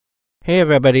Hey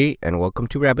everybody, and welcome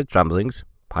to Rabbit's Rumblings,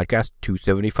 podcast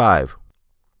 275.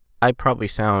 I probably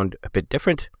sound a bit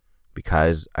different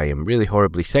because I am really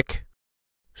horribly sick,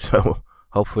 so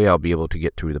hopefully I'll be able to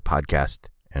get through the podcast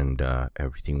and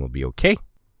everything will be okay.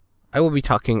 I will be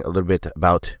talking a little bit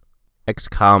about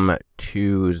XCOM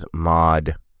 2's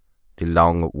mod, The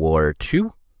Long War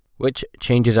 2, which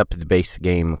changes up the base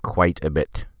game quite a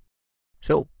bit.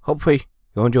 So hopefully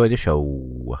you'll enjoy the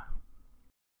show.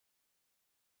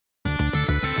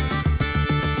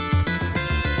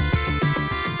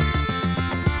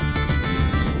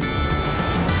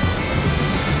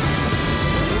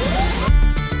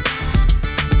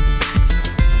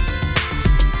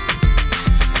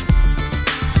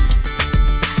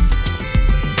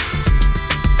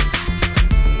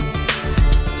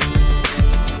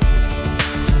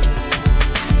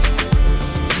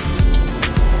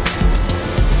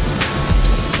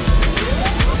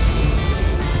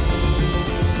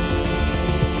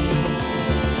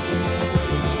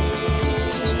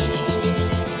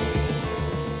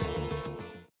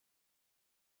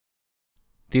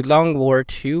 The Long War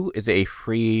 2 is a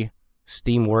free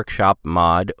Steam Workshop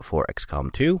mod for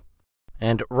XCOM 2,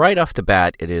 and right off the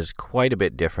bat, it is quite a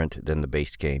bit different than the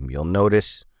base game. You'll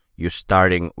notice you're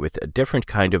starting with a different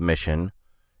kind of mission.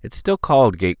 It's still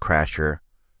called Gatecrasher,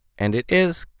 and it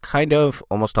is kind of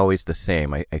almost always the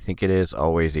same. I think it is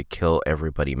always a kill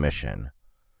everybody mission.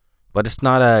 But it's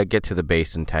not a get to the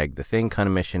base and tag the thing kind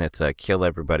of mission, it's a kill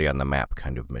everybody on the map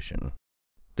kind of mission.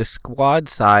 The squad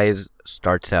size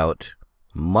starts out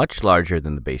much larger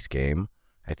than the base game.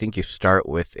 I think you start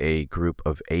with a group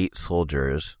of 8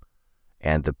 soldiers,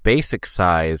 and the basic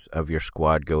size of your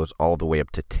squad goes all the way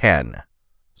up to 10.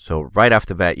 So right off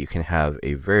the bat, you can have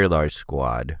a very large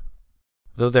squad,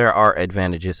 though there are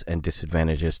advantages and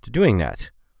disadvantages to doing that.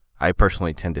 I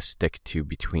personally tend to stick to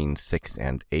between 6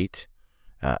 and 8,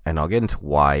 and I'll get into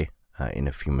why in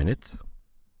a few minutes.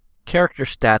 Character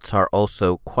stats are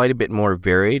also quite a bit more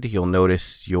varied. You'll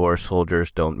notice your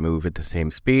soldiers don't move at the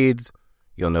same speeds.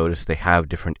 You'll notice they have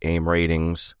different aim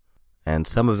ratings, and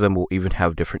some of them will even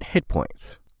have different hit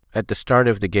points. At the start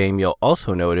of the game, you'll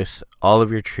also notice all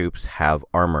of your troops have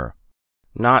armor.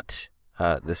 Not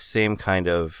the same kind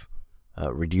of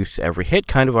reduce every hit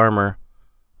kind of armor,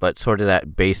 but sort of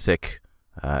that basic,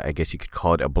 I guess you could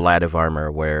call it a ablative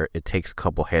armor, where it takes a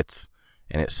couple hits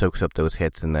and it soaks up those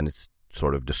hits and then it's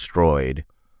sort of destroyed.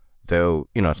 Though,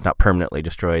 it's not permanently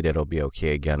destroyed, it'll be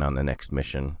okay again on the next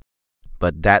mission.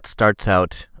 But that starts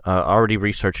out already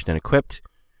researched and equipped.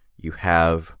 You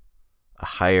have a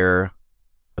higher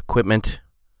equipment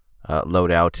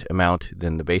loadout amount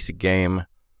than the basic game.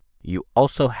 You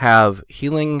also have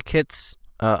healing kits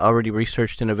already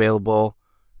researched and available,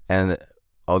 and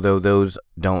although those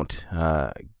don't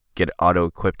get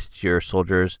auto-equipped to your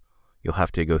soldiers, you'll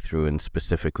have to go through and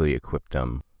specifically equip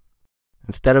them.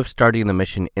 Instead of starting the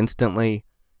mission instantly,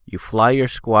 you fly your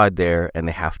squad there and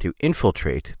they have to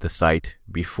infiltrate the site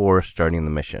before starting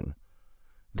the mission.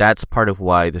 That's part of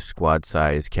why the squad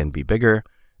size can be bigger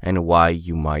and why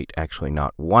you might actually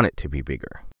not want it to be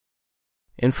bigger.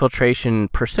 Infiltration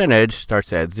percentage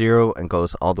starts at 0 and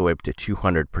goes all the way up to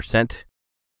 200%,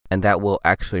 and that will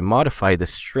actually modify the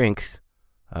strength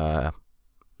of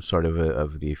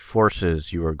the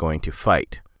forces you are going to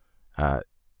fight.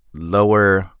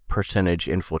 Lower percentage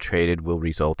infiltrated will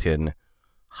result in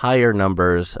higher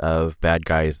numbers of bad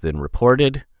guys than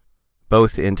reported,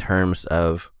 both in terms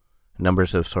of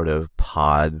numbers of sort of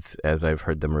pods, as I've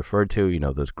heard them referred to,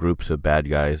 those groups of bad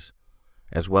guys,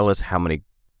 as well as how many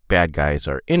bad guys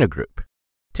are in a group.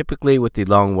 Typically with the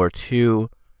Long War 2,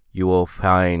 you will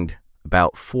find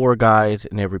about 4 guys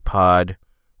in every pod,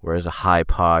 whereas a high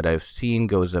pod I've seen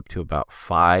goes up to about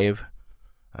 5.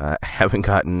 I haven't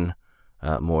gotten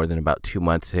more than about 2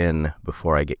 months in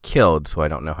before I get killed, so I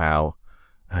don't know how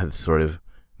sort of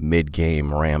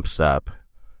mid-game ramps up.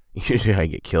 Usually I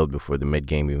get killed before the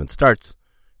mid-game even starts,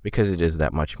 because it is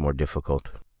that much more difficult.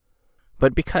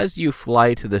 But because you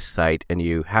fly to this site and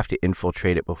you have to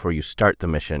infiltrate it before you start the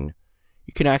mission,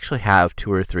 you can actually have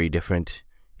 2 or 3 different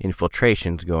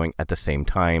infiltrations going at the same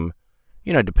time,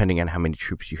 depending on how many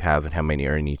troops you have and how many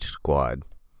are in each squad.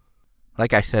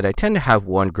 Like I said, I tend to have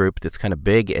one group that's kind of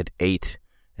big at 8,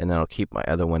 and then I'll keep my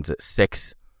other ones at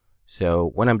 6.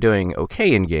 So when I'm doing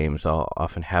okay in games, I'll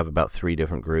often have about 3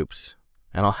 different groups.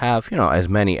 And I'll have, as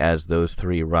many as those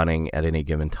 3 running at any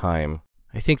given time.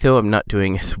 I think, though, I'm not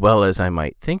doing as well as I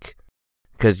might think,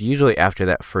 because usually after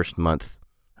that first month,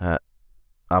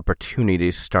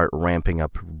 opportunities start ramping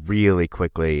up really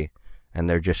quickly, and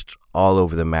they're just all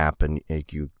over the map, and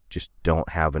you just don't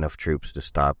have enough troops to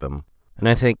stop them. And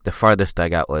I think the farthest I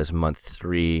got was month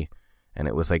 3, and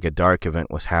it was like a dark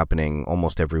event was happening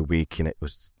almost every week, and it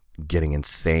was getting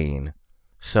insane.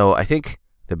 So I think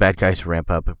the bad guys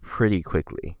ramp up pretty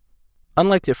quickly.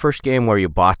 Unlike the first game where you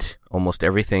bought almost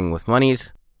everything with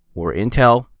monies or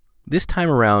intel, this time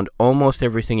around almost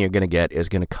everything you're going to get is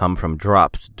going to come from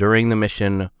drops during the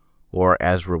mission or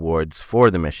as rewards for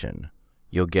the mission.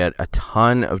 You'll get a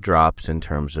ton of drops in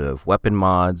terms of weapon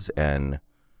mods and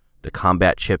the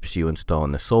combat chips you install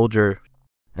in the soldier.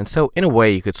 And so in a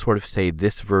way you could sort of say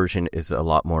this version is a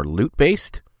lot more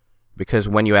loot-based, because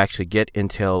when you actually get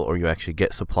intel or you actually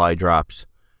get supply drops,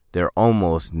 they're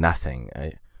almost nothing.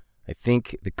 I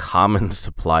think the common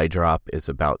supply drop is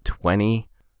about 20,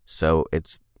 so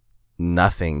it's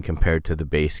nothing compared to the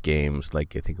base games.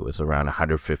 Like, I think it was around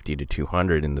 150 to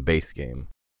 200 in the base game.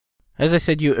 As I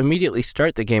said, you immediately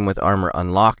start the game with armor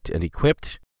unlocked and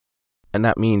equipped, and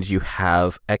that means you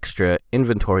have extra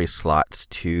inventory slots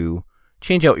to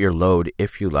change out your load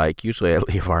if you like. Usually I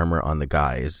leave armor on the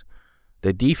guys.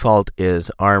 The default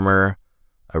is armor,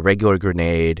 a regular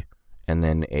grenade, and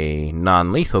then a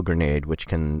non-lethal grenade, which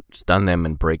can stun them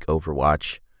and break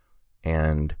Overwatch.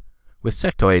 And with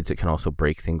sectoids, it can also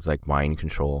break things like mind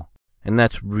control. And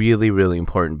that's really, really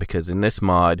important, because in this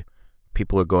mod,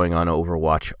 people are going on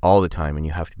Overwatch all the time, and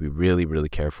you have to be really, really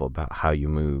careful about how you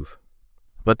move.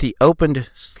 But the opened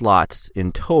slots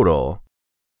in total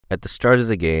at the start of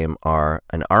the game are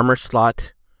an armor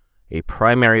slot, a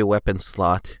primary weapon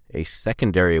slot, a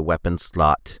secondary weapon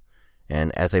slot,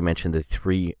 and as I mentioned, the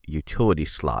 3 utility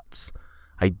slots.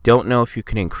 I don't know if you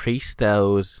can increase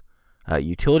those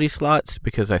utility slots,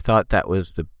 because I thought that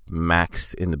was the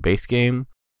max in the base game,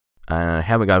 and I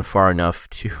haven't gone far enough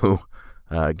to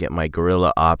get my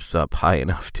guerrilla ops up high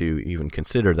enough to even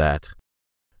consider that.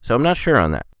 So I'm not sure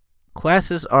on that.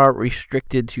 Classes are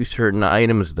restricted to certain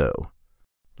items, though.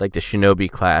 Like the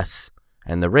Shinobi class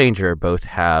and the Ranger both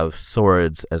have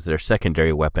swords as their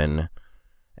secondary weapon,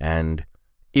 and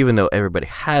even though everybody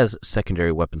has a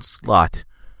secondary weapon slot,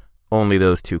 only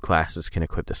those 2 classes can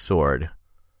equip the sword.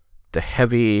 The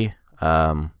heavy,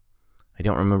 I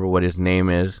don't remember what his name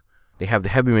is, they have the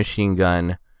heavy machine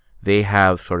gun, they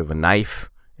have sort of a knife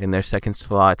in their second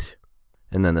slot,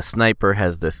 and then the sniper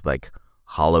has this like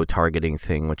hollow targeting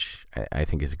thing, which I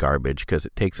think is garbage, because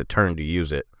it takes a turn to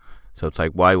use it. So it's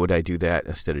like, why would I do that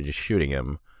instead of just shooting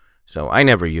him? So I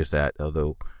never use that,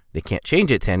 although they can't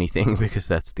change it to anything because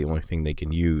that's the only thing they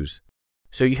can use.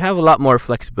 So you have a lot more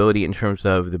flexibility in terms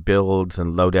of the builds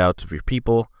and loadouts of your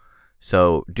people.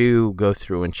 So do go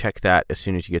through and check that as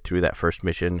soon as you get through that first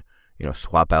mission. You know,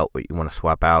 swap out what you want to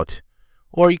swap out.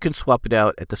 Or you can swap it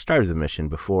out at the start of the mission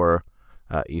before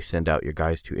you send out your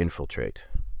guys to infiltrate.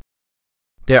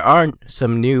 There are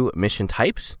some new mission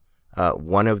types.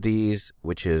 One of these,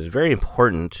 which is very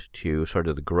important to sort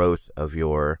of the growth of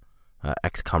your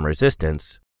XCOM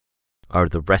resistance, are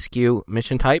the rescue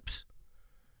mission types.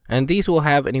 And these will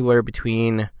have anywhere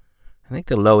between, I think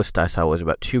the lowest I saw was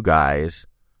about 2 guys,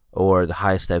 or the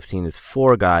highest I've seen is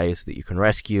 4 guys that you can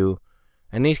rescue.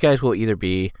 And these guys will either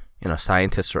be,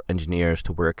 scientists or engineers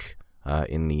to work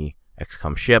in the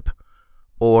XCOM ship,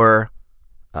 or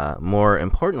more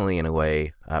importantly in a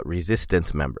way,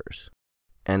 resistance members.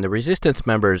 And the resistance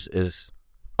members is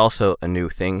also a new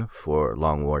thing for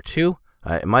Long War 2.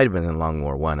 It might have been in Long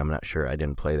War 1, I'm not sure, I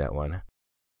didn't play that one.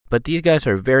 But these guys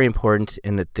are very important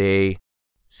in that they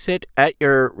sit at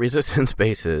your resistance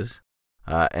bases,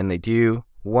 and they do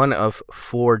one of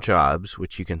 4 jobs,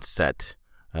 which you can set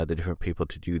the different people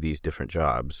to do these different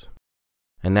jobs.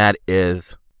 And that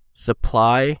is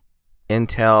supply,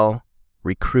 intel,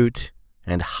 recruit,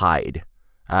 and hide.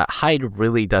 Hide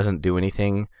really doesn't do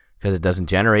anything, because it doesn't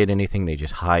generate anything, they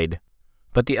just hide.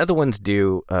 But the other ones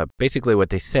do basically what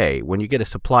they say. When you get a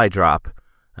supply drop,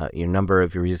 your number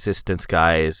of your resistance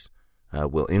guys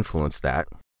will influence that.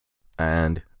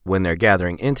 And when they're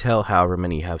gathering intel, however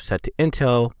many you have set to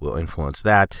intel will influence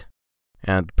that.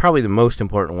 And probably the most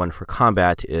important one for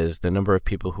combat is the number of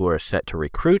people who are set to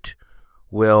recruit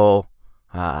will,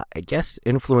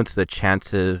 influence the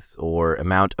chances or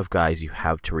amount of guys you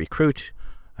have to recruit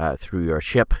through your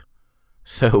ship.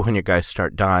 So when your guys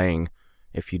start dying,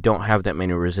 if you don't have that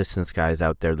many resistance guys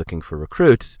out there looking for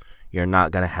recruits, you're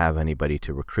not going to have anybody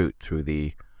to recruit through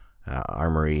the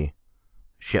armory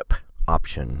ship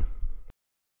option.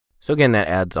 So again, that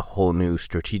adds a whole new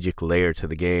strategic layer to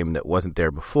the game that wasn't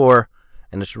there before,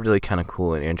 and it's really kind of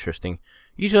cool and interesting.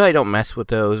 Usually I don't mess with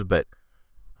those, but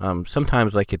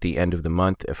sometimes, like at the end of the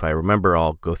month, if I remember,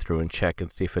 I'll go through and check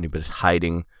and see if anybody's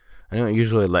hiding. I don't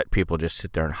usually let people just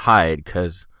sit there and hide,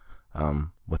 because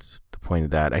what's the point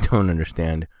of that? I don't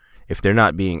understand. If they're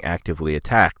not being actively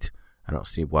attacked, I don't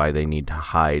see why they need to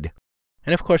hide.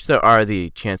 And of course there are the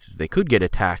chances they could get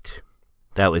attacked.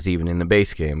 That was even in the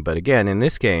base game. But again, in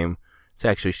this game, it's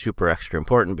actually super extra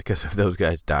important because if those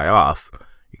guys die off,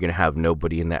 you're going to have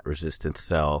nobody in that resistance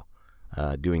cell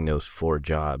doing those 4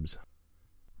 jobs.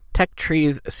 Tech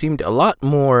trees seemed a lot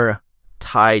more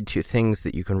tied to things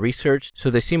that you can research, so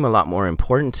they seem a lot more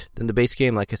important than the base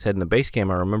game. Like I said, in the base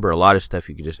game, I remember a lot of stuff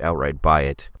you could just outright buy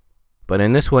it. But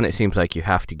in this one, it seems like you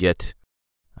have to get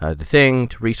the thing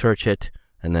to research it,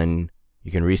 and then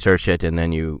you can research it, and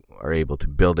then you are able to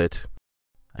build it.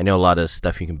 I know a lot of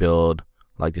stuff you can build,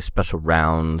 like the special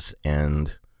rounds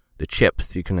and the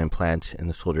chips you can implant in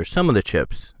the soldiers. Some of the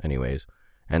chips, anyways,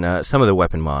 and some of the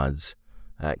weapon mods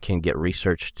can get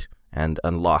researched and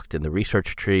unlocked in the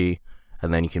research tree,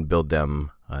 and then you can build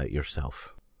them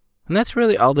yourself. And that's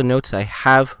really all the notes I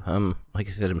have. Like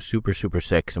I said, I'm super, super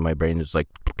sick, so my brain is like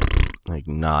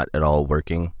not at all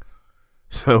working.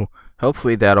 So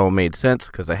hopefully that all made sense,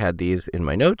 because I had these in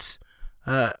my notes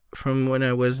from when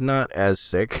I was not as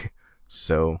sick.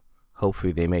 So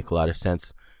hopefully they make a lot of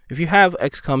sense. If you have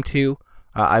XCOM 2,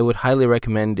 I would highly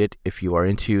recommend it if you are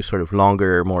into sort of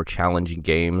longer, more challenging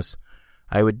games.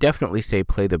 I would definitely say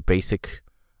play the basic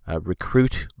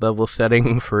recruit level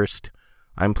setting first.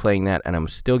 I'm playing that and I'm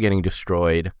still getting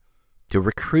destroyed. The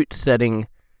recruit setting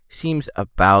seems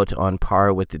about on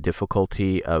par with the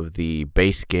difficulty of the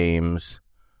base game's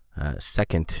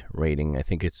second rating. I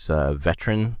think it's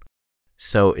veteran.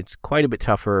 So it's quite a bit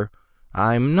tougher.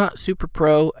 I'm not super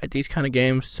pro at these kind of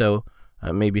games, so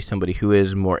maybe somebody who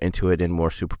is more into it and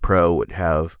more super pro would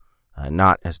have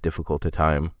not as difficult a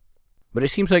time. But it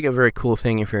seems like a very cool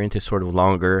thing if you're into sort of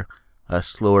longer,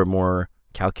 slower, more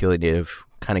calculative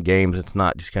kind of games. It's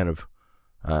not just kind of,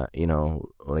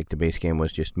 like the base game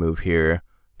was just move here,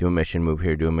 do a mission, move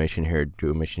here, do a mission here,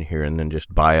 do a mission here, and then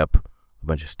just buy up a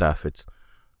bunch of stuff.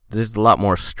 There's a lot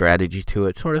more strategy to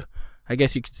it. Sort of, I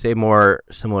guess you could say more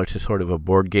similar to sort of a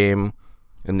board game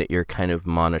in that you're kind of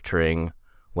monitoring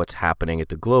what's happening at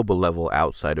the global level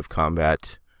outside of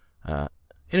combat.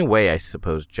 In a way, I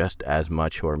suppose, just as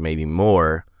much or maybe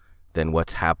more than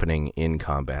what's happening in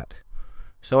combat.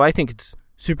 So I think it's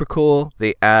super cool.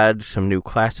 They add some new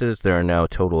classes. There are now a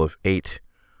total of 8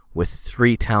 with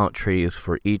 3 talent trees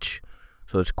for each.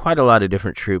 So there's quite a lot of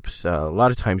different troops. A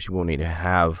lot of times you won't need to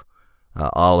have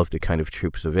all of the kind of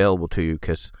troops available to you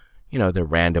because, they're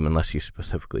random unless you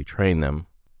specifically train them.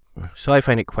 So I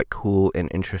find it quite cool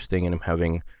and interesting, and I'm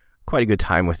having quite a good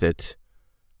time with it.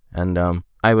 And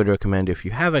I would recommend if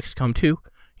you have XCOM 2,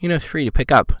 it's free to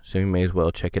pick up, so you may as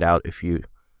well check it out if you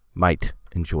might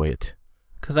enjoy it.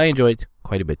 Because I enjoyed it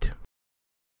quite a bit.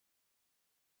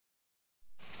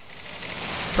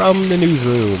 From the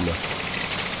newsroom.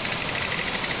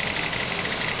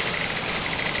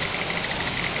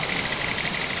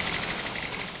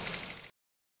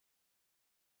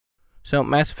 So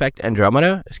Mass Effect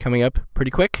Andromeda is coming up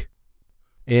pretty quick.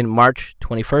 In March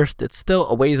 21st, it's still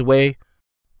a ways away.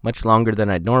 Much longer than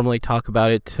I'd normally talk about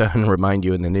it and remind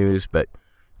you in the news, but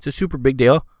it's a super big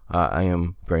deal. I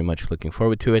am very much looking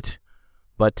forward to it.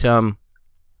 But,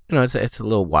 it's a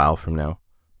little while from now.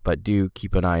 But do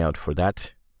keep an eye out for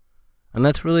that. And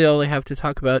that's really all I have to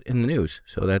talk about in the news.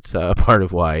 So that's part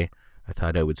of why I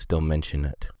thought I would still mention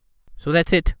it. So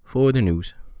that's it for the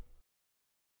news.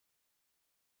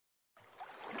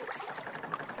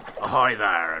 Ahoy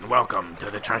there, and welcome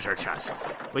to the treasure chest.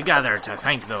 We gather to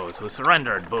thank those who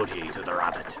surrendered booty to the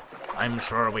rabbit. I'm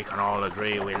sure we can all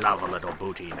agree we love a little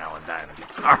booty now and then.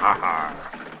 Ha ha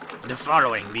ha. The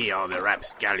following be all the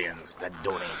rapscallions that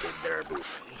donated their booty.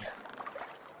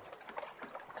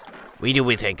 We do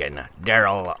be thanking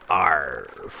Daryl R.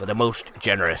 for the most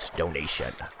generous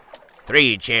donation.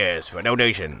 3 cheers for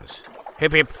donations.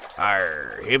 Hip hip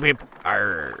R, hip hip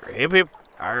R, hip hip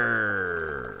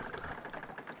R.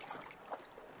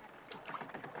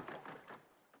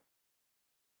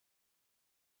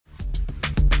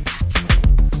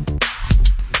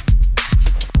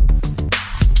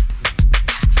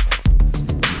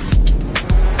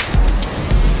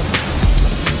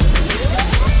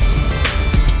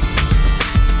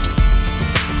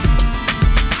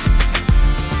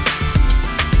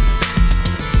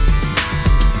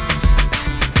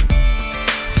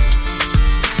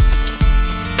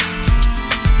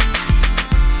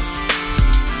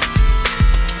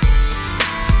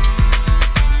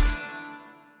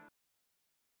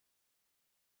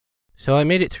 So I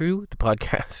made it through the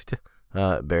podcast.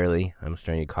 Barely. I'm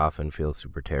starting to cough and feel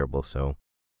super terrible, so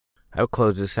I'll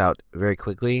close this out very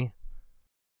quickly.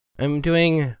 I'm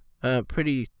doing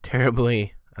pretty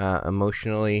terribly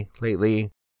emotionally lately.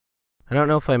 I don't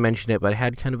know if I mentioned it, but I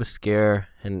had kind of a scare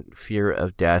and fear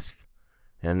of death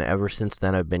And ever since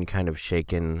then, I've been kind of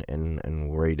shaken and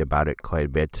worried about it quite a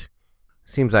bit.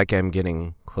 Seems like I'm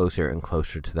getting closer and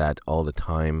closer to that all the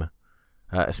time.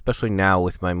 Especially now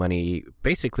with my money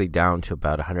basically down to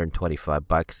about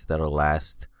 $125 that'll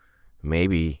last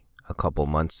maybe a couple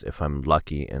months if I'm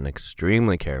lucky and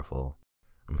extremely careful.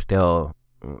 I'm still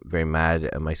very mad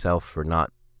at myself for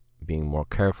not being more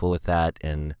careful with that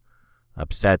and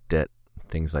upset that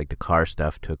things like the car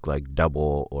stuff took like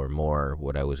double or more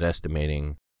what I was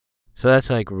estimating. So that's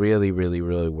like really, really,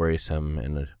 really worrisome.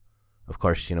 And of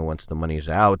course, once the money's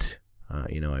out,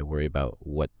 I worry about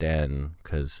what then,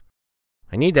 because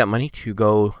I need that money to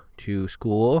go to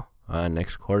school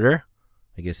next quarter.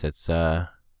 I guess that's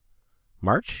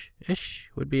March-ish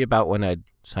would be about when I'd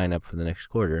sign up for the next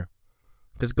quarter.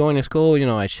 Because going to school,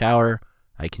 I shower,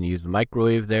 I can use the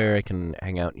microwave there, I can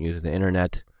hang out and use the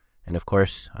internet, and of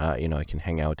course, I can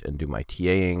hang out and do my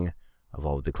TAing of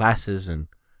all of the classes and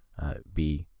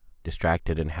be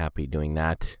distracted and happy doing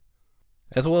that.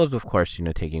 As well as, of course,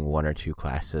 taking one or two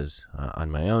classes on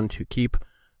my own to keep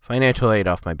financial aid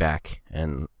off my back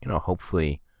and,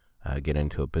 hopefully get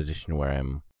into a position where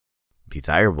I'm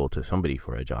desirable to somebody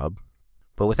for a job.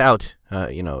 But without,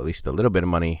 at least a little bit of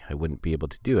money, I wouldn't be able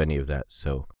to do any of that.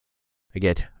 So I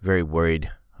get very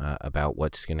worried about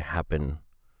what's going to happen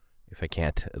if I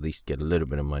can't at least get a little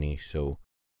bit of money. So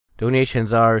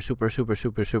donations are super, super,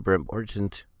 super, super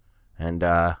important and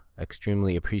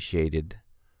extremely appreciated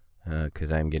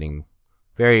because I'm getting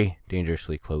very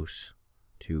dangerously close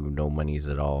to no monies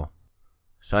at all.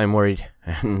 So I'm worried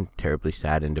and terribly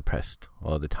sad and depressed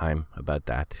all the time about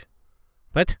that.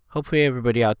 But hopefully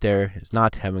everybody out there is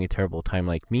not having a terrible time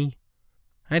like me.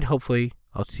 And hopefully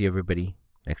I'll see everybody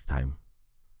next time.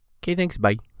 Okay, thanks,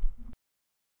 bye.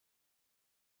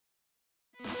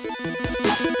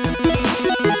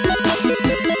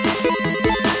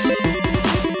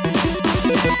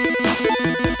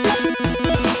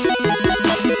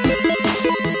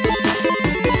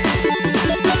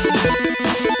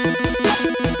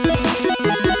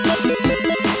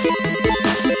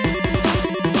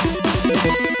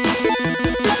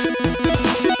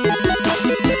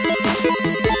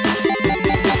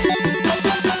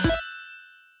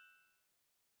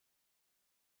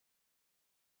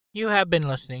 You have been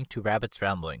listening to Rabbit's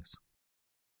Ramblings.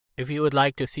 If you would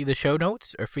like to see the show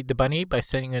notes or feed the bunny by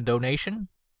sending a donation,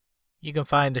 you can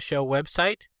find the show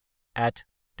website at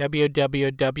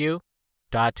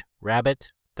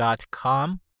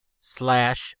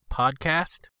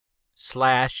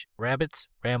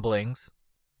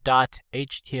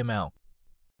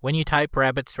When you type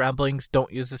Rabbit's Ramblings,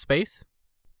 don't use a space.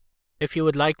 If you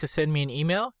would like to send me an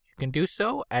email, you can do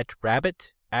so at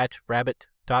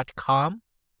rabbit@rabbit.com.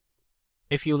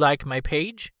 If you like my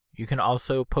page, you can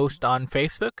also post on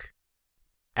Facebook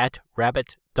at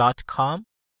rabbit.com.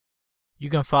 You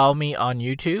can follow me on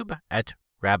YouTube at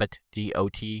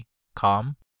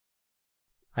rabbitdot.com.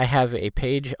 I have a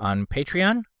page on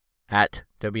Patreon at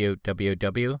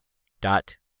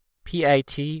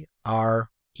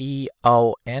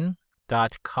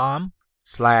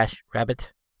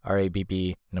www.patreon.com/rabbit,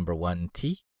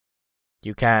 RABB1T.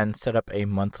 You can set up a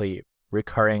monthly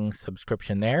recurring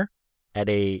subscription there at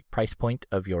a price point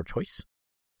of your choice.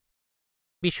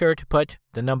 Be sure to put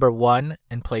the number 1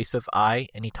 in place of I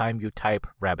anytime you type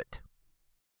rabbit.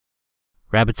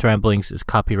 Rabbit's Ramblings is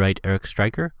copyright Eric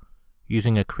Stryker,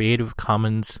 using a Creative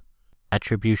Commons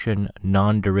Attribution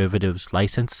Non-Derivatives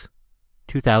License,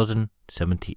 2017.